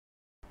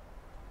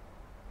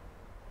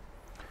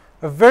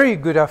A very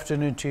good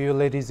afternoon to you,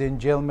 ladies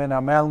and gentlemen.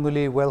 I'm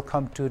Almuli.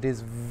 Welcome to this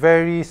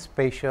very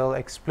special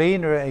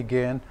explainer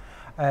again.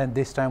 And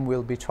this time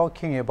we'll be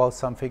talking about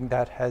something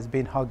that has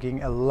been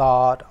hogging a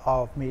lot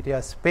of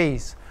media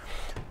space.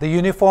 The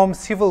Uniform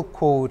Civil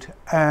Code.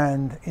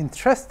 And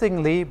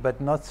interestingly, but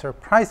not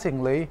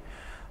surprisingly,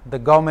 the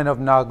government of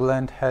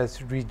Nagaland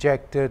has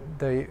rejected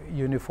the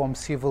Uniform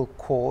Civil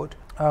Code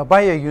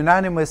by a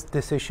unanimous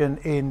decision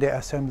in the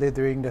Assembly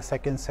during the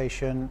second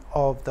session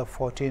of the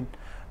 14th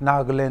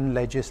Nagaland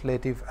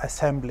Legislative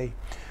Assembly.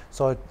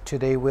 So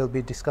today we'll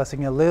be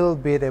discussing a little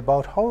bit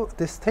about how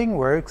this thing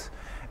works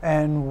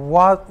and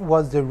what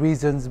was the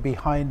reasons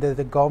behind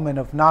the government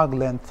of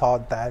Nagaland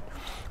thought that.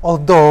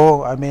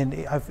 Although, I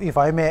mean, if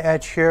I may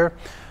add here,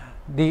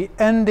 the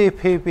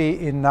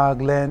NDPP in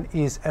Nagaland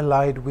is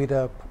allied with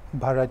a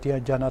Bharatiya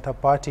Janata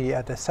Party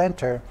at the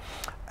center,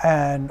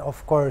 and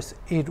of course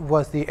it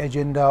was the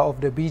agenda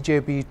of the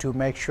BJP to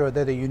make sure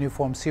that the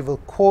Uniform Civil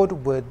Code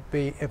would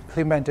be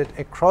implemented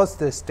across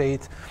the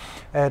state.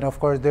 And of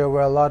course there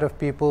were a lot of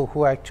people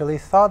who actually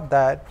thought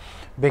that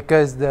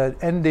because the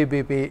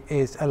NDPP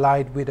is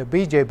allied with the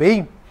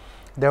BJP,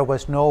 there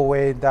was no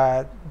way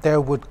that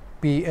there would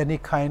be any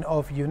kind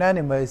of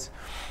unanimous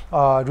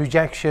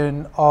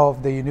rejection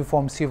of the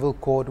Uniform Civil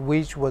Code,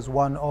 which was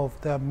one of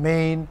the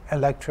main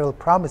electoral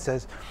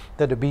promises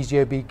that the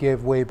BJP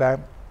gave way back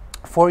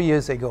 4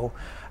 years ago.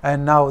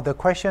 And now the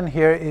question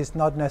here is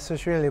not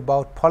necessarily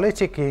about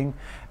politicking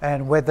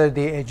and whether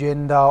the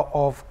agenda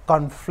of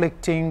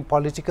conflicting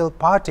political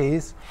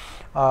parties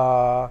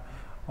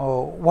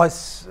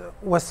was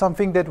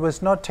something that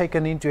was not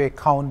taken into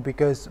account,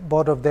 because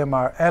both of them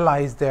are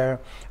allies there,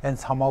 and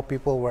somehow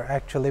people were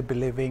actually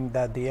believing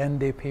that the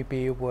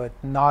NDPP would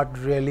not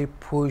really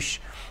push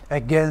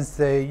against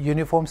the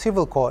Uniform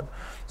Civil Code.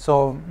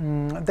 So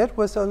that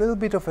was a little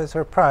bit of a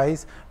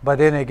surprise, but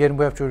then again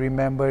we have to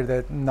remember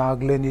that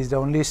Nagaland is the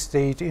only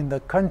state in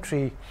the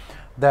country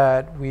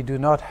that we do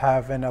not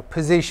have an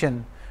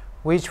opposition,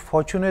 which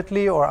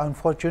fortunately or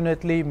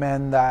unfortunately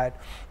meant that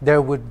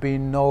there would be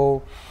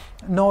no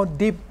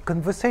deep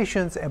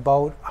conversations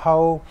about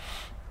how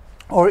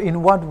or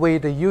in what way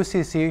the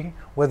UCC,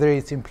 whether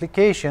its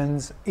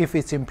implications, if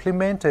it's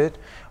implemented,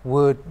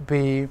 would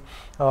be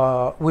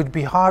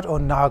hard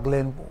on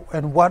Nagaland,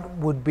 and what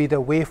would be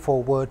the way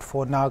forward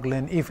for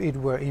Nagaland if it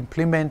were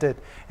implemented,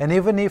 and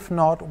even if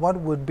not, what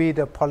would be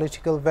the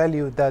political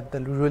value that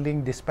the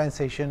ruling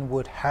dispensation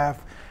would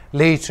have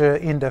later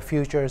in the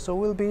future. So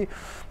we'll be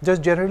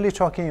just generally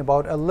talking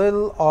about a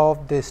little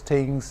of these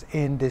things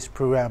in this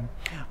program.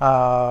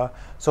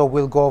 So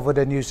we'll go over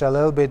the news a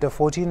little bit. The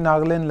 14th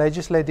Nagaland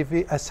Legislative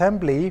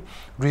Assembly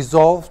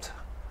resolved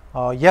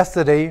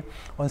yesterday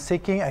on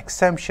seeking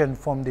exemption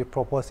from the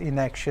proposed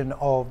inaction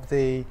of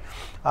the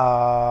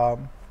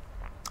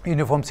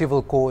Uniform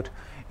Civil Code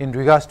in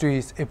regards to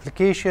its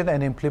application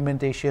and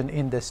implementation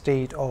in the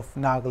state of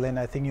Nagaland.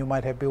 I think you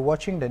might have been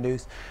watching the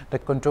news. The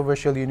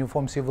controversial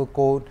Uniform Civil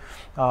Code,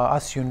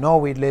 as you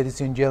know it, ladies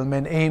and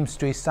gentlemen, aims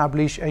to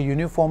establish a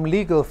uniform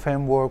legal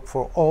framework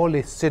for all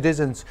its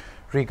citizens,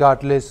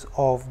 regardless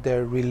of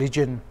their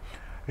religion,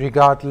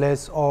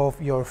 regardless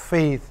of your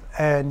faith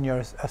and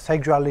your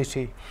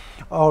sexuality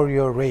or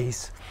your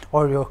race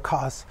or your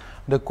caste.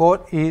 The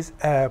code is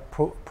a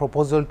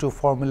proposal to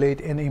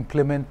formulate and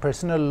implement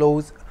personal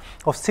laws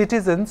of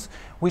citizens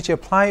which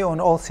apply on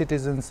all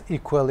citizens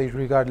equally,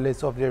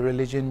 regardless of their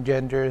religion,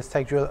 gender,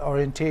 sexual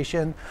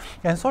orientation,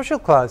 and social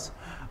class.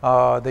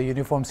 The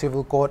Uniform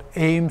Civil Code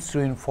aims to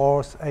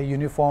enforce a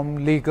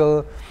uniform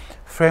legal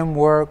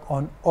framework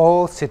on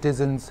all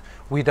citizens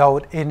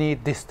without any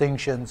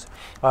distinctions.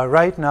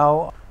 Right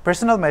now,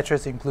 personal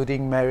matters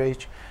including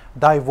marriage,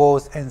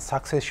 divorce, and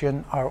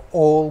succession are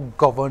all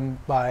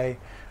governed by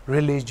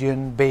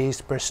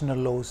religion-based personal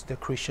laws. The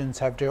Christians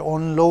have their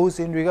own laws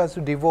in regards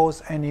to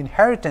divorce and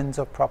inheritance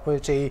of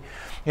property,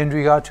 in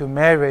regard to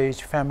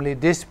marriage, family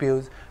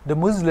disputes. The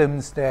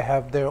Muslims, they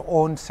have their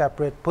own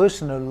separate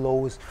personal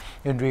laws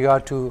in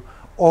regard to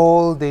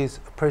all these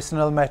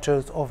personal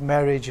matters of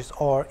marriages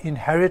or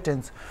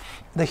inheritance.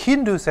 The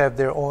Hindus have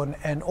their own,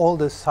 and all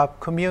the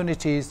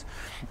sub-communities,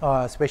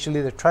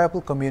 especially the tribal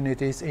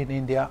communities in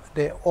India,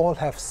 they all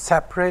have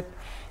separate,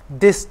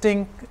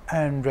 distinct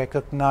and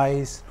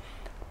recognized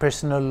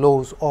personal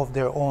laws of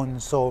their own.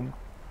 So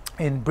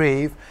in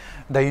brief,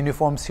 the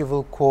Uniform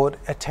Civil Code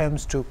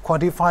attempts to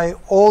codify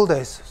all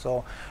this.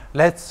 So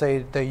let's say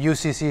the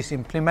UCC is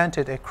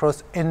implemented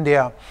across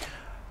India,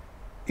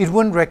 it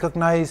wouldn't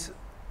recognize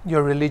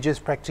your religious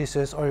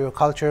practices or your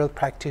cultural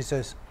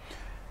practices.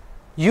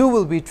 You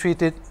will be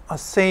treated the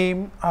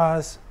same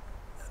as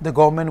the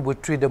government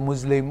would treat the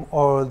Muslim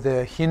or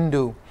the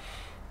Hindu,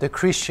 the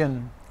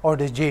Christian or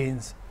the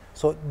Jains.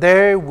 So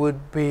there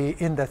would be,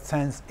 in that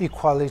sense,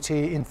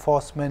 equality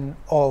enforcement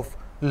of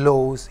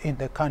laws in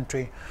the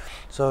country.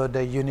 So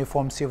the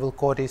Uniform Civil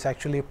Code is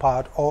actually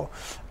part of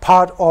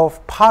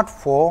Part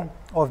 4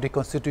 of the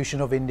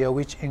Constitution of India,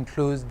 which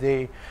includes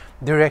the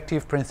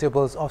directive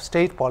principles of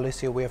state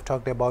policy. We have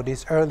talked about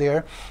this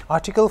earlier.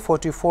 Article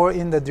 44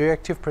 in the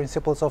directive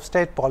principles of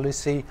state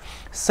policy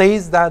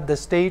says that the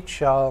state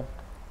shall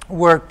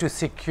work to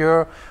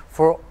secure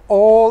for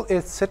all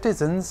its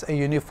citizens a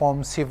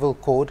uniform civil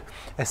code,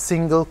 a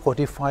single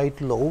codified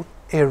law,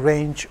 a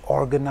range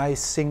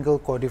organized single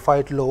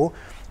codified law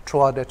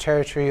throughout the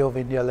territory of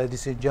India.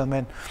 Ladies and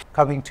gentlemen,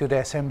 coming to the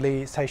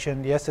Assembly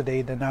session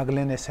yesterday, the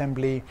Nagaland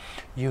Assembly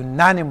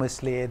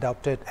unanimously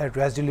adopted a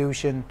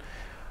resolution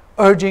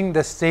urging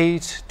the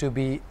state to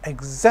be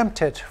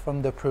exempted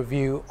from the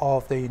purview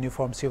of the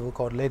Uniform Civil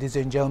Code. Ladies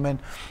and gentlemen,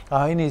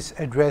 in his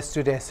address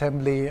to the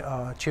Assembly,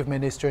 Chief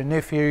Minister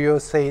Nefirio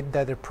said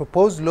that the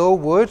proposed law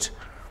would,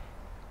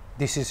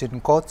 this is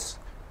in quotes,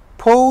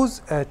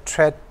 pose a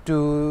threat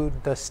to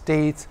the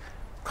state's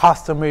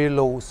customary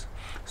laws,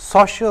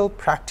 social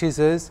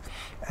practices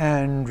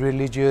and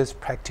religious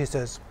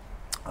practices.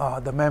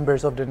 The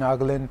members of the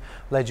Nagaland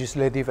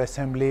Legislative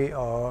Assembly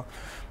on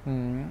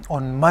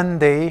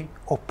Monday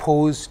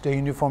opposed the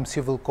Uniform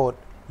Civil Code.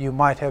 You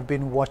might have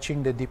been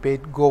watching the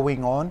debate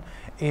going on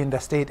in the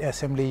State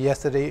Assembly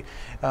yesterday.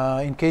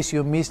 In case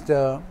you missed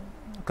the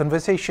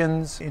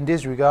conversations in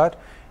this regard,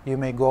 you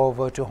may go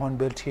over to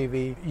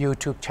HornbillTV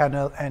YouTube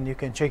channel and you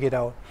can check it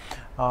out.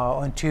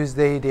 On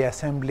Tuesday, the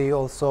Assembly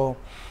also,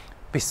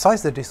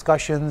 besides the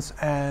discussions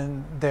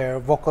and their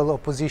vocal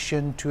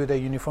opposition to the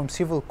Uniform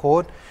Civil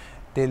Code,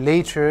 they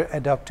later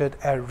adopted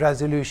a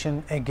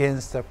resolution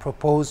against the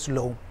proposed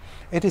law.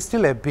 It is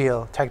still a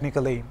bill,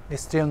 technically.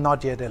 It's still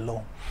not yet a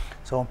law.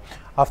 So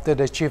after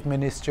the Chief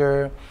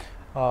Minister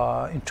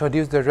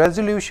introduced the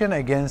resolution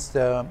against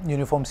the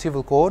Uniform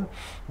Civil Code,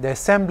 the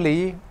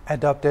Assembly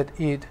adopted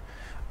it,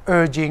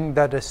 urging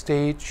that the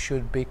state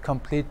should be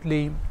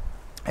completely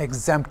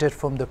exempted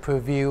from the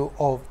purview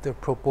of the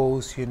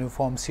proposed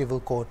Uniform Civil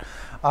Code.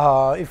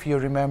 If you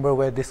remember,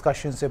 were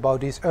discussions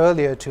about this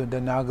earlier to the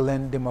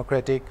Nagaland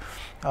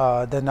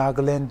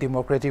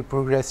Democratic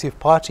Progressive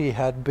Party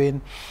had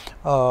been,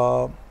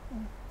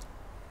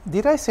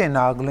 did I say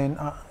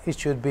Nagaland? It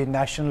should be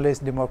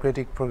Nationalist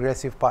Democratic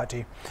Progressive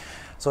Party.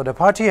 So the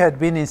party had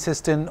been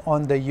insistent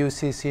on the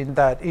UCC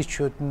that it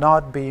should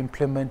not be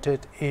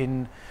implemented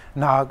in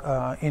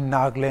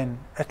Nagaland,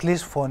 at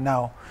least for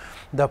now.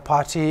 The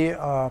party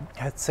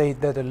had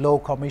said that the Law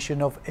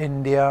Commission of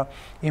India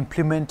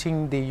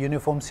implementing the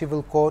Uniform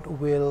Civil Code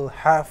will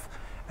have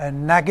a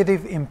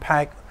negative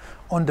impact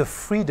on the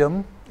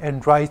freedom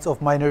and rights of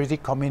minority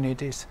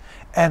communities,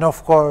 and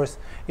of course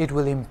it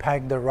will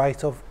impact the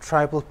rights of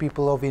tribal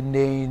people of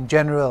India in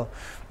general.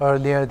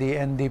 Earlier the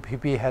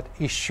NDPP had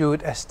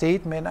issued a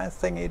statement, I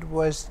think it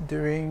was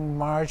during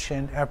March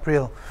and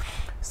April,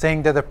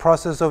 saying that the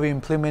process of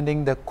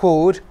implementing the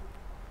code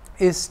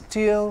is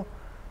still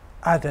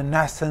at a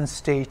nascent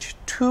stage,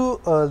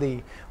 too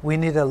early. We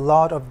need a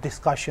lot of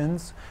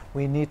discussions,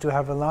 we need to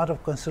have a lot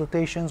of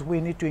consultations, we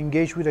need to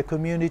engage with the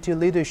community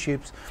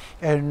leaderships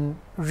and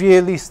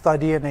really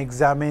study and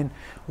examine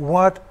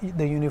what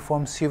the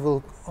Uniform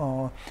Civil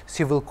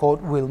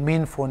Code will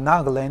mean for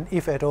Nagaland,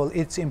 if at all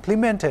it's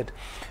implemented.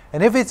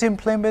 And if it's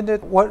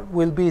implemented, what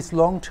will be its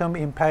long-term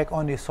impact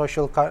on the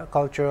social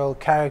cultural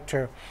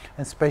character,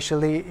 and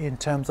especially in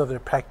terms of the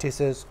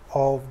practices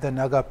of the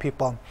Naga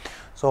people.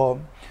 So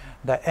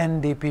the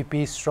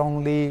NDPP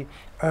strongly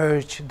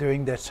urged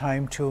during that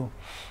time too,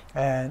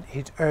 and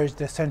it urged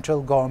the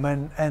central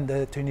government and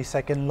the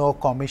 22nd Law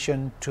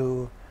Commission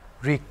to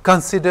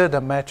reconsider the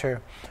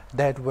matter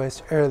that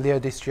was earlier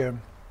this year.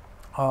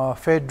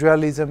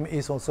 Federalism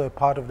is also a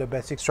part of the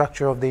basic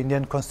structure of the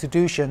Indian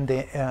Constitution,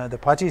 the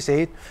party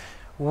said,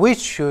 which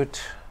should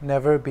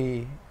never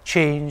be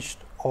changed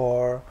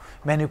or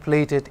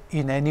manipulated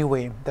in any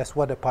way. That's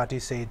what the party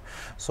said.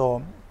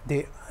 So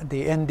the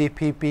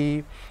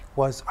NDPP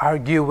was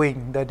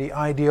arguing that the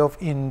idea of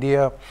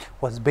India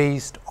was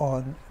based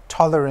on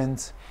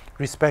tolerance,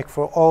 respect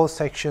for all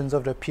sections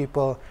of the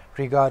people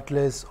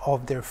regardless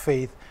of their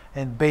faith,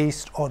 and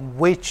based on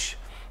which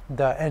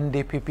the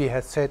NDPP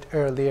had said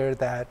earlier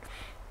that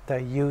the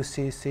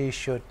UCC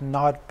should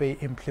not be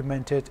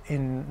implemented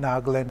in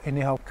Nagaland.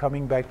 Anyhow,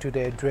 coming back to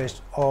the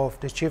address of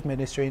the Chief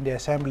Minister in the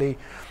Assembly,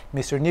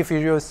 Mr.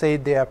 Nefirio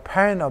said the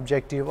apparent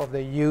objective of the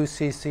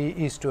UCC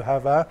is to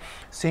have a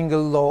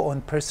single law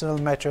on personal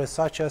matters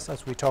such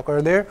as we talked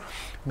earlier,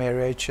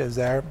 marriage is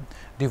there,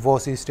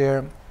 divorce is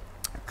there,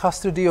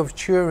 custody of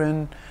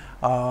children,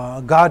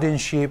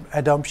 guardianship,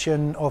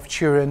 adoption of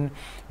children,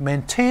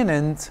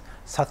 maintenance,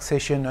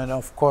 succession, and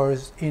of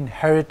course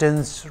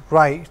inheritance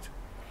right.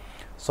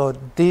 So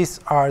these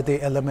are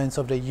the elements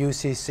of the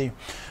UCC.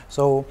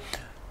 So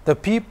the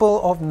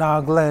people of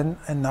Nagaland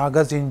and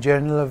Nagas in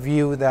general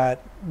view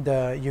that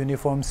the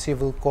Uniform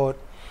Civil Code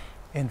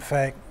in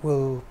fact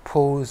will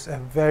pose a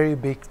very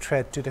big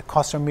threat to the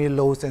customary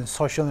laws and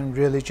social and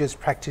religious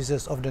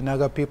practices of the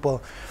Naga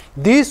people.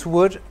 This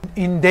would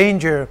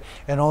endanger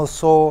and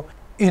also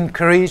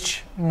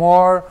encourage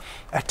more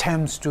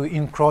attempts to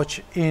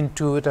encroach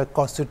into the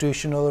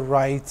constitutional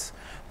rights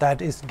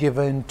that is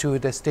given to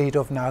the state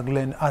of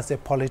Nagaland as a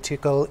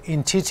political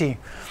entity.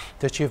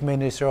 The Chief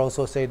Minister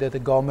also said that the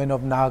government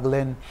of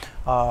Nagaland,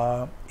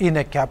 in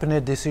a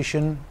cabinet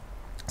decision,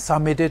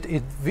 submitted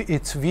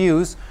its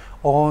views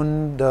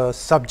on the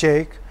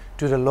subject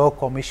to the Law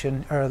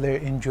Commission earlier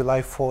in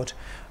July 4th.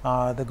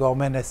 The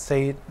government has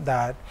said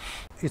that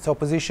its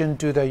opposition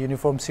to the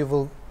Uniform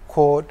Civil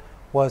Code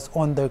was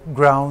on the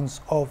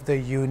grounds of the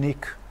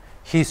unique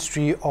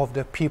history of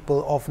the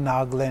people of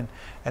Nagaland,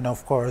 and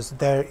of course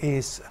there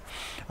is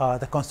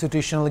the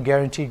constitutional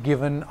guarantee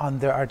given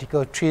under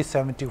Article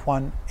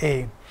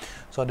 371A.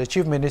 So the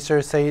Chief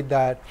Minister said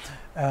that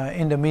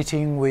in the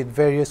meeting with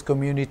various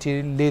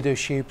community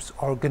leaderships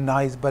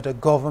organized by the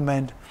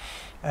government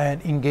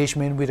and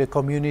engagement with the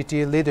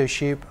community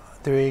leadership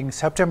during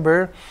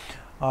September,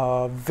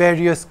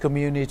 various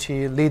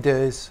community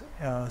leaders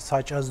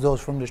such as those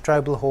from the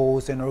tribal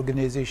hosts and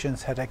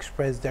organizations had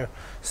expressed their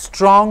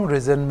strong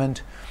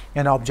resentment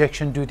and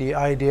objection to the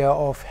idea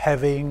of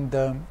having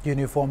the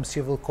Uniform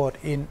Civil Code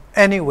in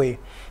any way.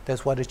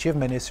 That's what the Chief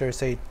Minister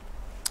said.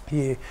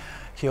 He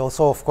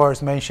also, of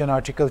course, mentioned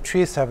Article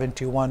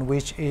 371,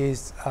 which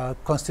is a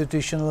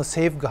constitutional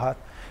safeguard,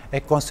 a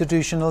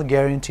constitutional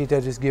guarantee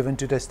that is given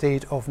to the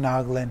state of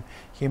Nagaland.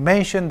 He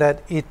mentioned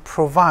that it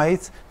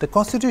provides, the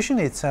Constitution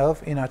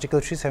itself in Article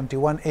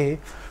 371A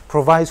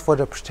provides for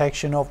the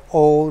protection of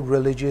all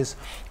religious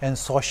and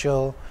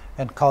social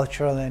and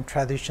cultural and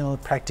traditional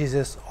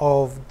practices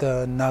of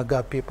the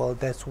Naga people.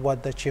 That's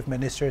what the Chief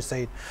Minister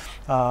said.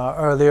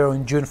 Earlier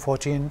on June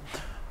 14,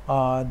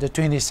 the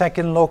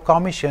 22nd Law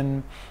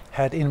Commission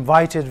had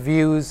invited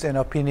views and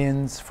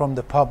opinions from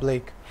the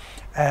public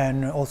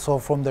and also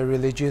from the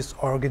religious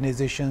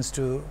organizations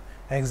to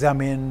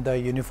examine the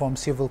Uniform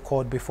Civil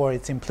Code before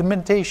its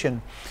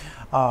implementation.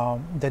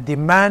 The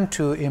demand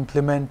to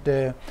implement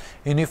the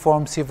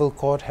Uniform Civil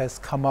Code has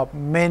come up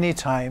many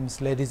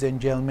times, ladies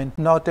and gentlemen,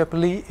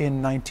 notably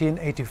in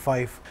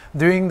 1985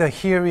 during the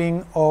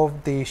hearing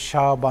of the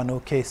Shah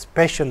Bano case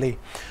especially.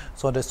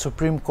 So the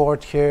Supreme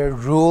Court here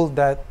ruled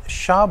that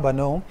Shah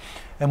Bano,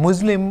 a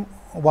Muslim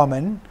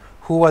woman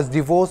who was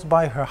divorced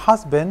by her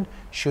husband,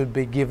 should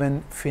be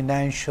given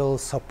financial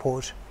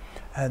support.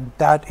 And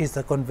that is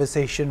the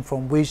conversation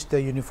from which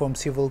the Uniform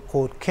Civil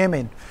Code came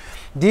in.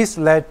 This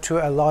led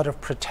to a lot of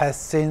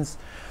protests since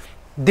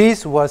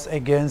this was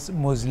against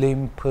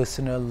Muslim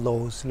personal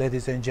laws,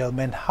 ladies and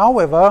gentlemen.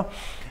 However,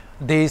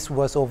 this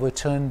was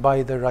overturned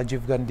by the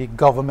Rajiv Gandhi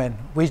government,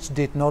 which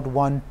did not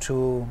want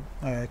to,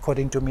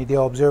 according to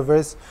media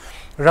observers,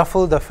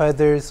 ruffle the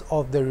feathers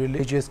of the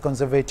religious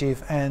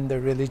conservative and the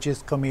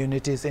religious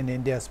communities in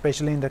India,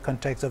 especially in the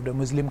context of the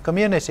Muslim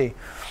community.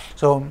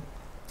 So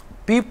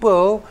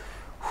people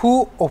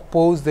who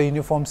oppose the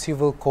Uniform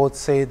Civil Code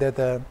say that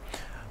the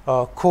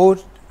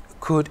code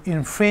could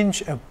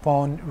infringe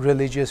upon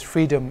religious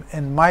freedom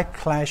and might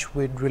clash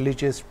with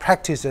religious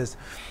practices.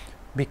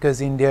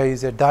 Because India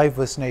is a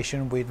diverse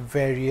nation with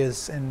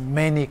various and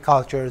many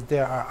cultures,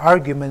 there are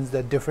arguments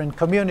that different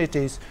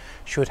communities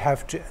should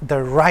have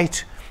the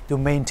right to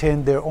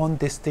maintain their own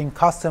distinct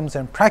customs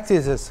and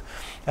practices,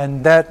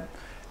 and that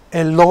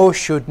a law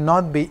should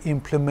not be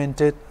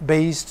implemented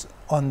based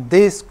on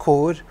this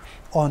code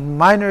on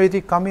minority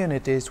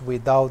communities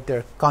without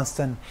their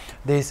consent.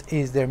 This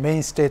is their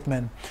main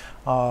statement.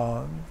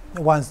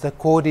 Once the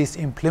code is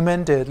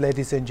implemented,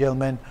 ladies and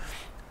gentlemen,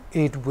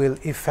 it will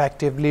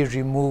effectively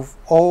remove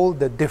all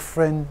the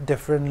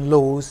different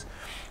laws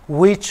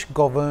which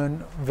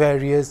govern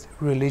various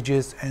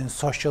religious and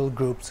social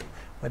groups.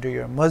 Whether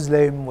you're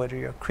Muslim, whether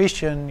you're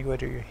Christian,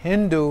 whether you're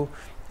Hindu,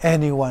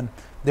 anyone,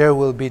 there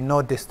will be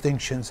no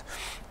distinctions.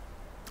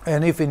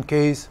 And if in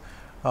case,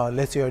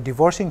 let's say you're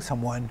divorcing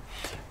someone,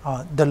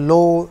 the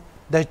law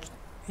that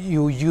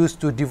you use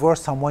to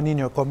divorce someone in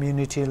your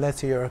community,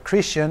 let's say you're a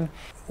Christian,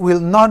 will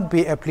not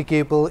be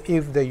applicable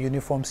if the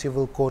Uniform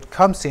Civil Code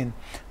comes in.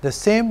 The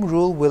same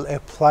rule will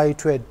apply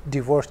to a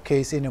divorce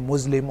case in a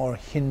Muslim or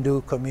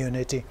Hindu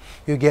community.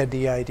 You get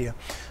the idea.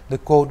 The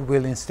code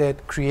will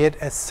instead create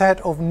a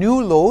set of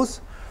new laws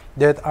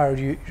that are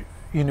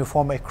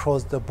uniform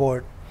across the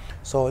board.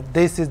 So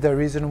this is the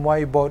reason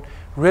why both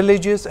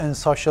religious and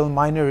social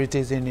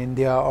minorities in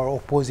India are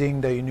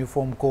opposing the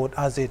Uniform Code,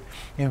 as it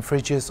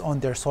infringes on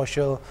their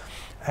social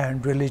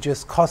and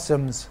religious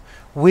customs,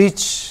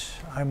 which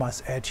I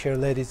must add here,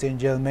 ladies and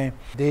gentlemen,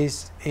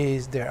 this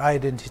is their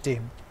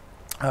identity.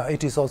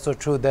 It is also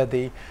true that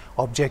the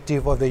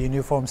objective of the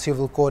Uniform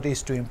Civil Code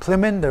is to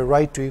implement the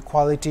right to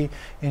equality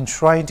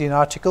enshrined in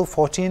Article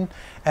 14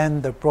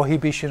 and the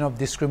prohibition of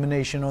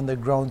discrimination on the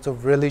grounds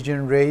of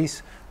religion,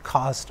 race,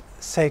 caste,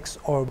 sex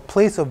or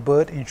place of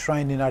birth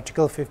enshrined in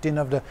Article 15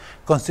 of the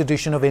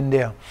Constitution of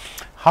India.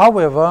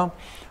 However,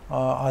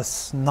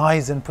 as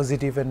nice and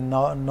positive and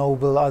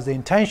noble as the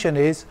intention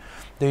is,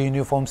 the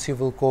Uniform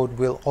Civil Code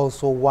will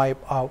also wipe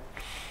out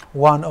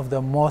one of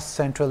the most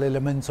central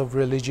elements of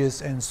religious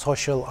and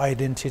social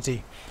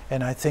identity.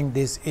 And I think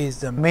this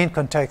is the main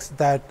context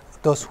that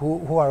those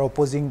who are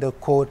opposing the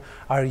code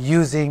are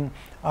using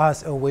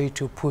as a way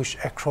to push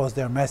across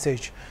their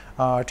message.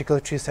 Article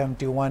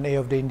 371A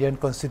of the Indian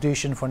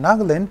Constitution for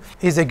Nagaland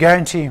is a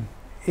guarantee.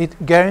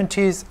 It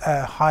guarantees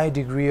a high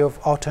degree of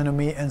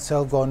autonomy and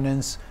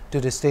self-governance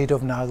to the state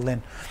of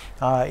Nagaland.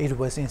 It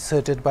was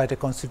inserted by the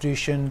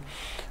Constitution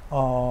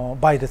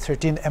by the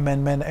 13th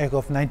Amendment Act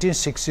of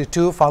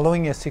 1962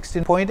 following a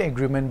 16-point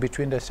agreement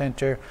between the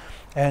Centre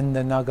and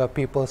the Naga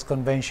People's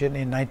Convention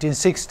in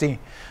 1960.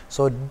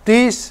 So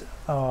this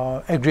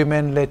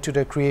agreement led to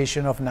the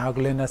creation of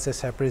Nagaland as a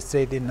separate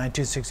state in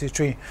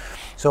 1963.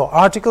 So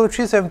Article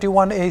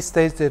 371A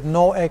states that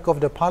no act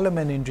of the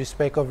Parliament in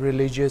respect of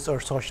religious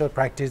or social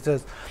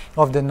practices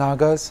of the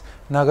Nagas,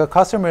 Naga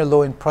customary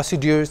law and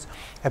procedures,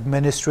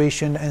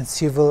 administration and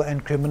civil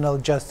and criminal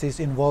justice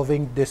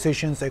involving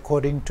decisions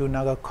according to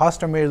Naga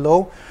customary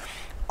law,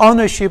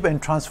 ownership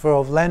and transfer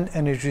of land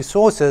and its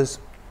resources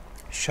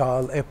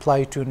shall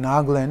apply to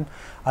Nagaland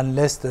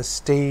unless the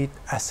State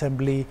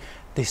Assembly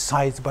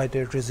decides by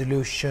the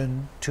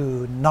resolution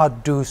to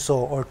not do so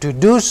or to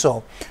do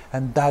so.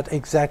 And that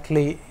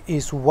exactly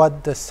is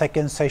what the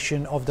second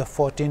session of the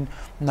 14th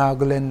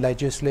Nagaland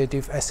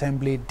Legislative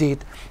Assembly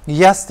did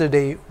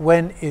yesterday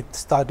when it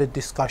started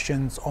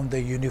discussions on the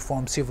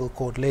Uniform Civil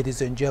Code.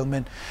 Ladies and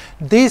gentlemen,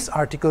 this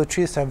Article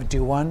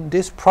 371,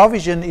 this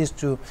provision is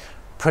to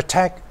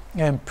protect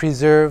and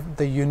preserve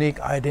the unique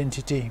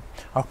identity,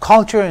 our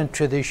culture and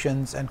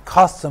traditions and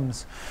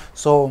customs.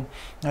 So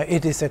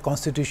it is a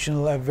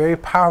very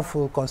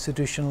powerful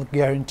constitutional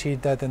guarantee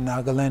that the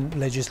Nagaland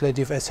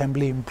Legislative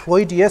Assembly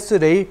employed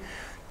yesterday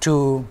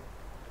to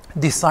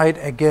decide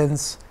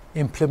against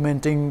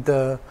implementing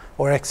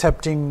or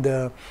accepting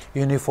the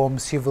Uniform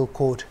Civil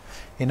Code.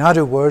 In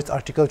other words,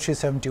 Article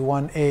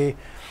 371A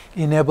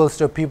enables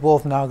the people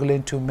of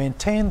Nagaland to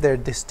maintain their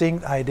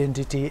distinct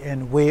identity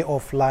and way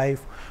of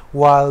life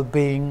while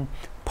being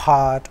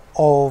part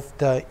of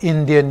the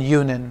Indian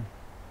Union.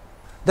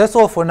 That's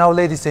all for now,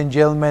 ladies and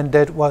gentlemen.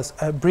 That was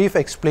a brief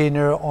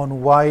explainer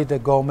on why the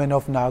government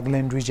of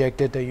Nagaland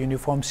rejected the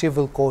Uniform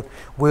Civil Code.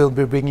 We'll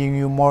be bringing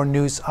you more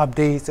news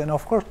updates and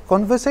of course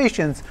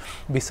conversations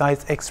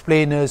besides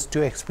explainers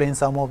to explain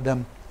some of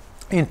them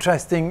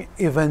interesting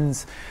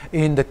events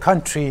in the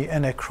country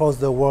and across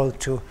the world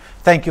too.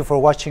 Thank you for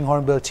watching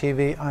Hornbill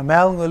TV. I'm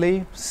Al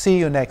Nguli. See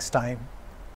you next time.